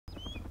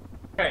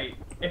Hey,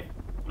 if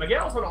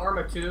Miguel's on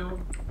Arma 2,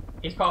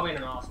 he's probably in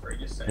an Osprey,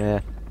 just saying.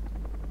 Yeah.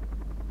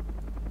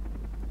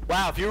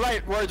 Wow, if you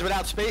write words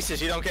without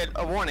spaces, you don't get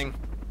a warning.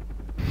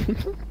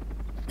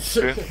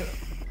 True.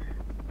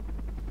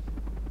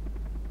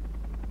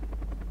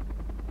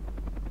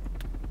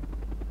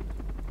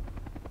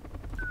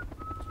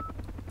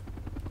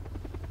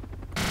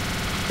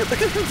 Look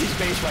at his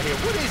base right here.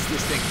 What is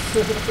this thing?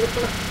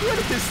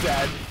 What is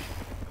that?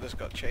 I just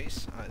got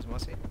chase. Ah, it's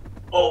Mossy.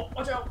 Oh,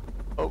 watch out!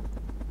 Oh.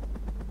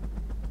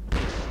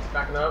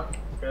 Backing up.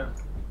 Good.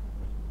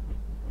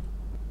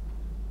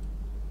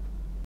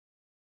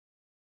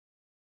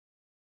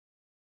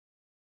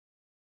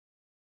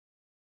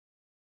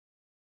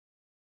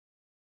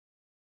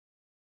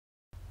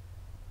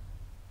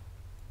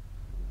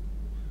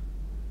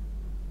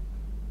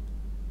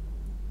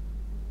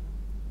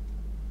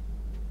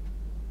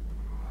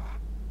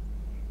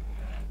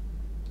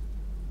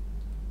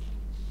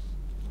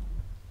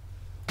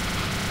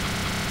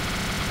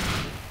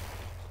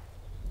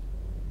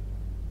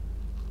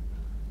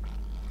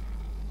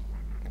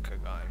 I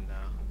got him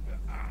now.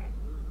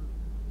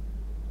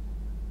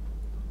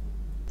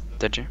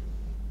 Did you?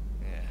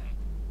 Yeah.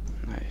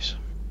 Nice.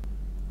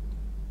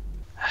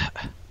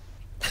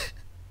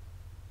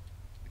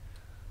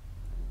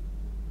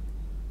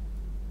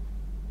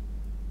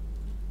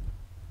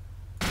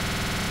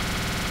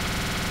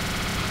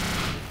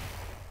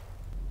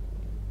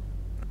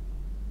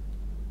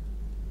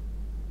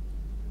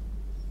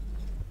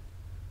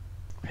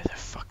 Where the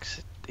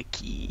fuck's the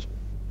key?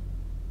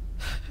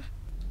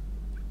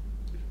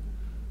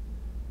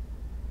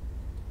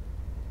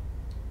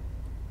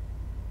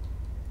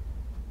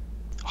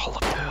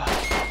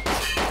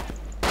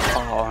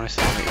 Oh,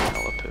 honestly, I'm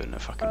not even put in a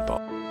fucking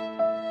bot.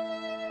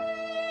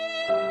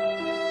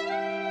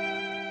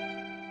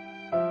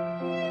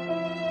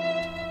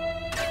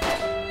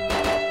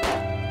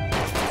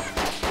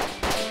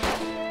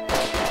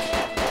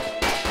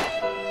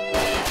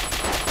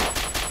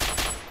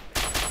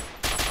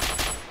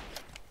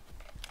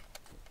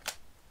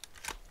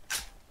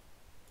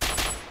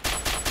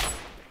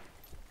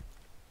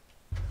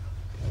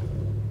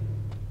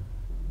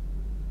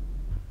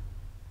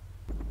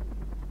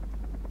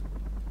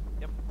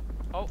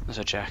 Oh. There's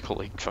a jackal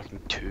like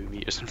fucking 2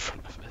 meters in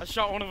front of I it.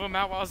 shot one of them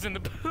out while I was in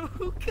the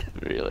book.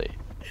 Really?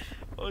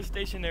 I was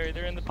stationary,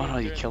 they're in the book. Oh no,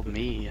 you killed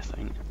me, I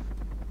think.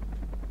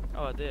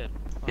 Oh, I did?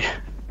 Oh. Yeah.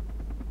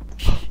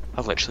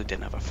 I literally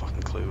didn't have a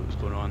fucking clue what was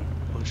going on.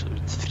 I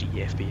literally was 3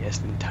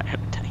 FPS the entire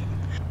time.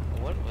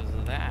 What was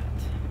that?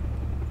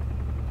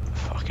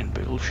 Fucking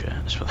bullshit,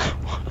 that's what that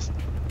was.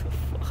 What the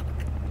fuck?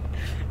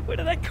 Where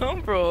did that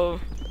come from?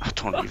 I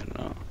don't even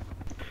know.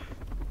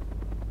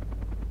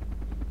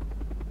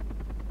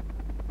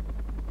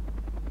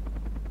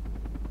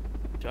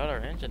 Shot our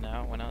engine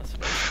out when I was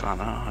supposed I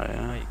know,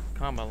 yeah. Wait,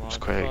 combat log. It's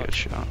quite a fuck. good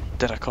shot.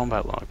 Did I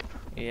combat log?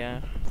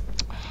 Yeah.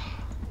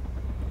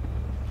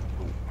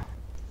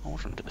 I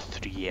wasn't at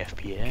 3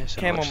 FPS.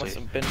 Camo must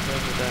have been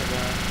friends with that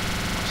guy.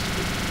 Must have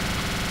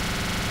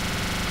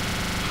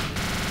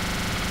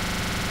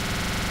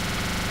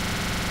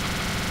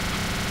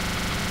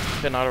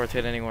been. Couldn't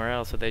auto-rotate anywhere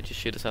else, so they just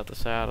shoot us out the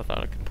side. I thought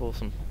I could pull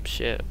some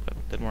shit, but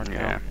it didn't work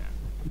Yeah. out.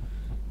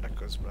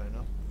 Echo's blown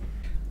up.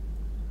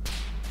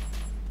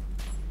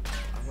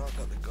 I've not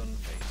got the gun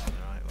facing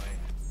the right way.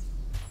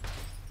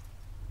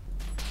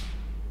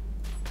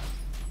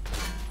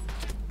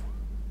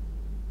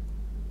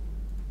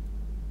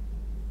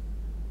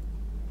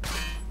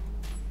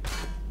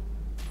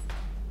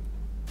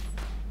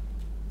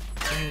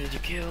 How many did you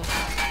kill? Oh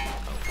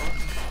fuck.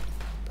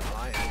 The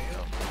light in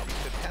here. You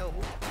could help.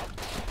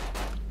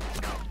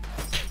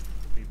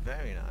 Would be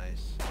very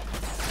nice.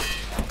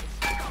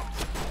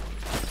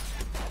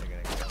 They're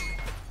gonna kill me.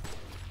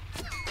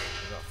 We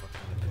got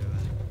fucking to do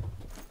it.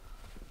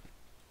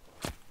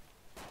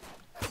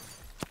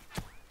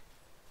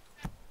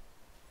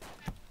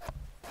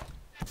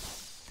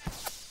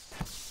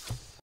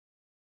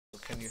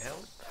 Can you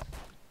help?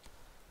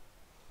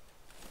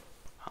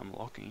 I'm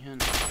locking in.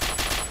 This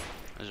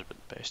is about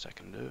the best I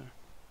can do.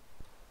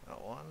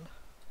 Got one.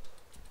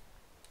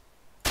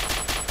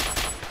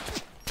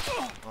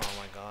 Oh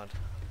my god.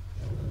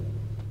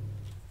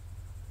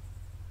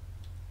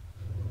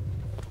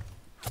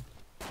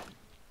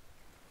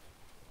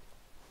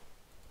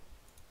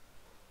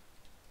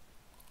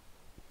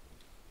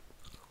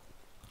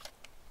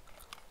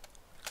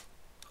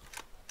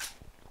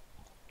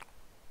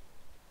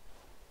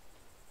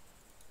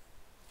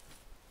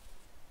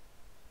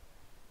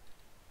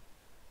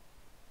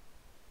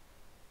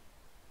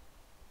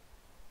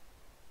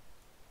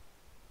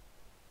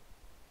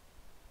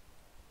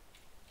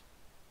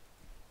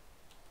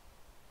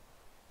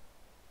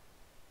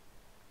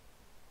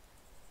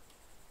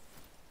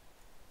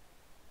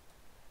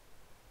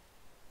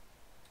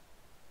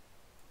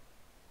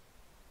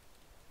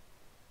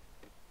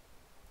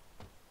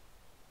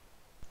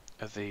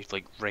 Are they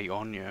like right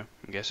on you,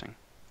 I'm guessing?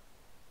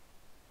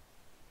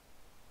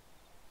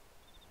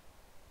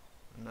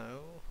 No.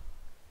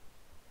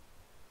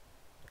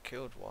 I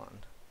killed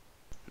one.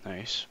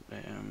 Nice.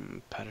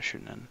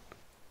 Parachuting in.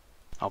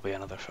 I'll be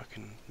another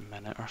fucking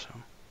minute or so.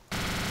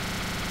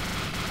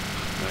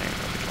 Right,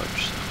 got the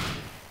glitch.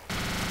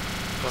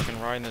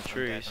 Fucking riding the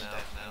trees.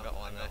 I've got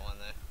one there.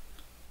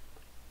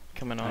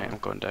 Coming on. Right, I'm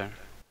going down.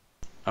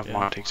 I've Yeah.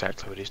 marked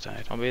exactly where he's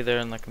died. I'll be there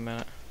in like a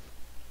minute.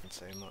 Didn't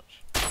say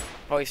much.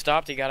 Oh, he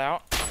stopped. He got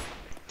out.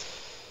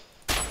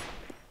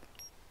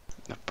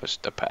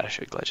 The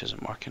parachute glitch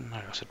isn't working,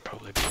 or else it'd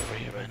probably be over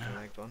here by now.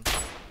 Connect one.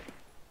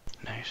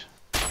 Nice.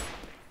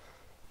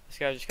 This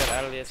guy just got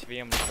out of the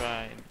SUV. I'm gonna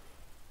try and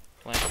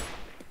land him.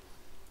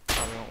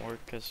 Probably won't work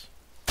because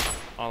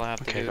all I have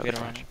to Okay, do is got get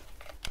the around flash.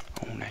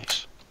 him. Oh,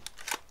 nice.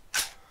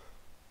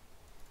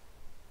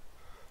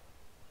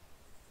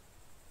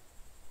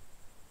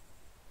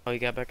 Oh, you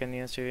got back in the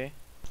SUV?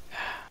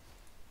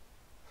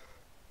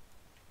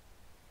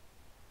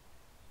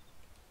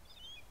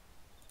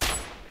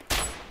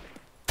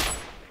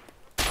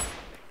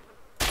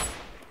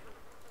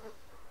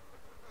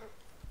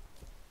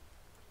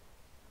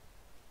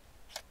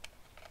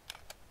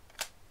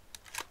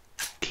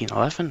 Teen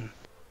 11.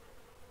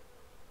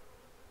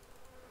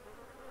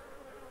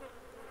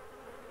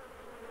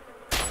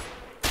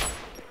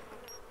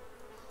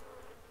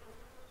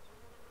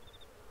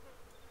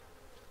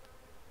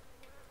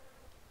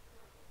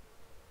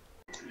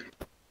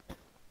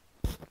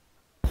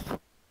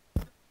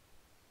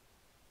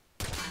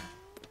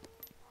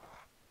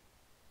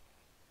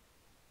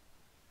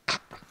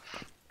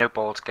 No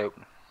ball scope.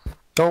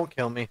 Don't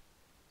kill me.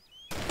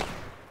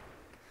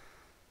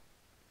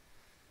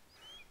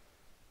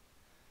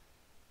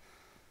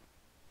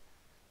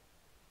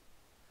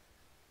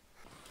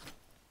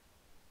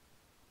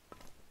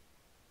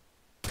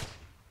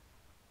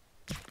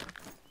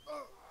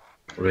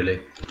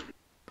 Really?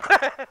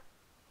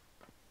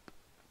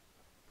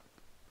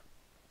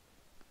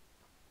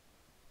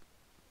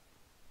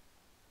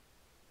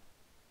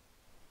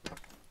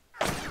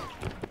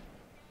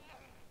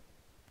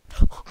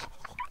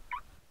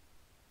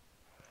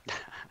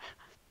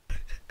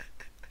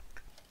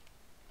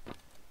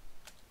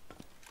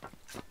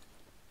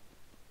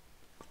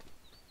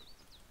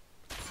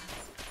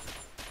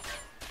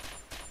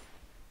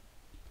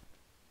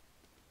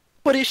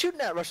 What are you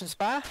shooting at, Russian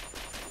spy?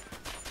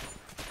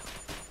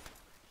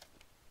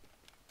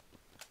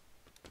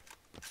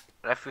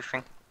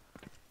 Everything.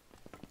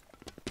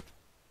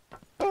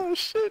 Oh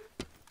shit.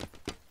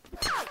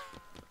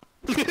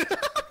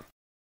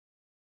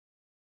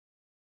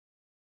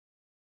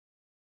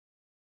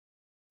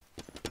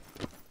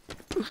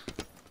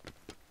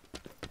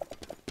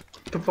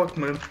 The fuck,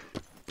 man?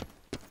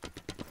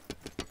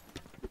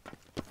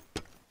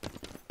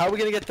 How are we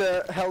gonna get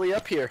the heli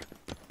up here?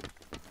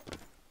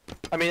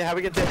 I mean, how do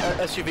we get the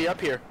SUV up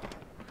here?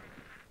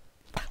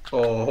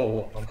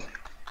 Oh.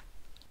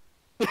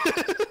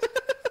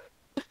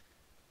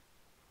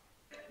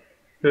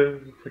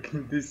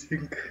 Fucking this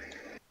thing.